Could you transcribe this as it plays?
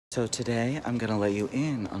So today I'm gonna let you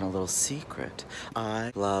in on a little secret.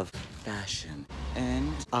 I love fashion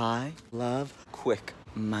and I love quick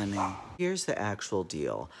money. Here's the actual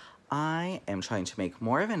deal. I am trying to make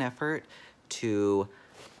more of an effort to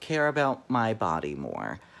care about my body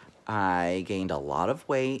more. I gained a lot of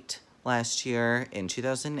weight last year. In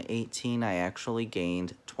 2018, I actually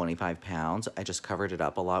gained 25 pounds. I just covered it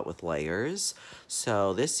up a lot with layers.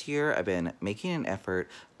 So this year I've been making an effort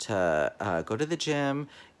to go to the gym,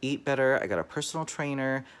 eat better. I got a personal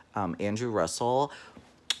trainer, Andrew Russell.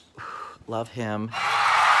 Love him.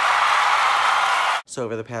 So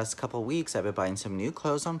over the past couple weeks, I've been buying some new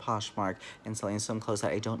clothes on Poshmark and selling some clothes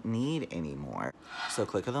that I don't need anymore. So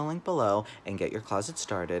click on the link below and get your closet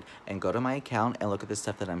started and go to my account and look at the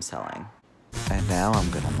stuff that I'm selling. And now I'm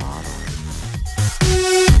gonna model.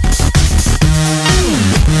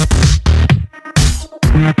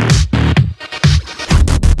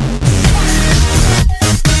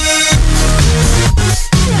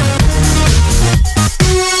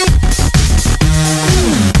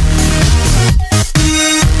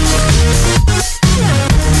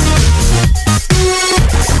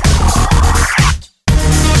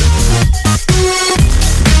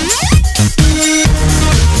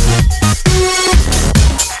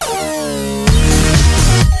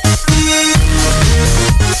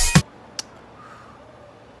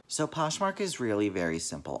 So Poshmark is really very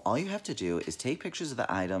simple. All you have to do is take pictures of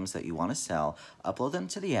the items that you want to sell, upload them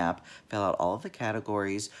to the app, fill out all of the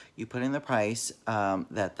categories, you put in the price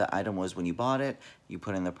that the item was when you bought it, you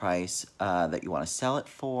put in the price that you want to sell it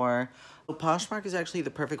for. So Poshmark is actually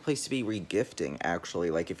the perfect place to be regifting,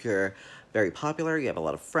 actually. Like if you're very popular, you have a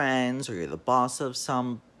lot of friends, or you're the boss of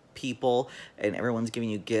some people, and everyone's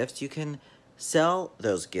giving you gifts, you can sell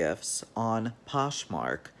those gifts on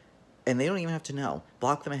Poshmark. And they don't even have to know.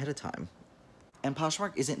 Block them ahead of time. And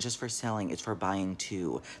Poshmark isn't just for selling, it's for buying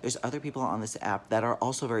too. There's other people on this app that are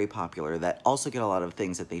also very popular that also get a lot of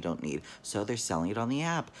things that they don't need. So they're selling it on the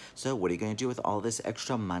app. So what are you gonna do with all this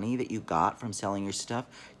extra money that you got from selling your stuff?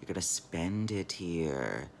 You're gonna spend it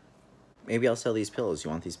here. Maybe I'll sell these pillows. You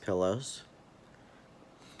want these pillows?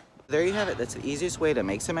 There you have it. That's the easiest way to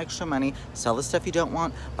make some extra money, sell the stuff you don't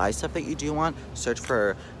want, buy stuff that you do want, search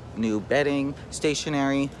for new bedding,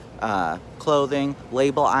 stationery, clothing,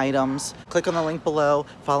 label items. Click on the link below,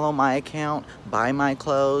 follow my account, buy my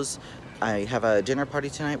clothes. I have a dinner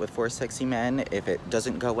party tonight with 4 sexy men. If it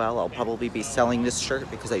doesn't go well, I'll probably be selling this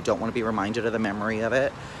shirt because I don't want to be reminded of the memory of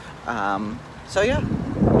it. So yeah,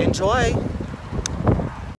 enjoy.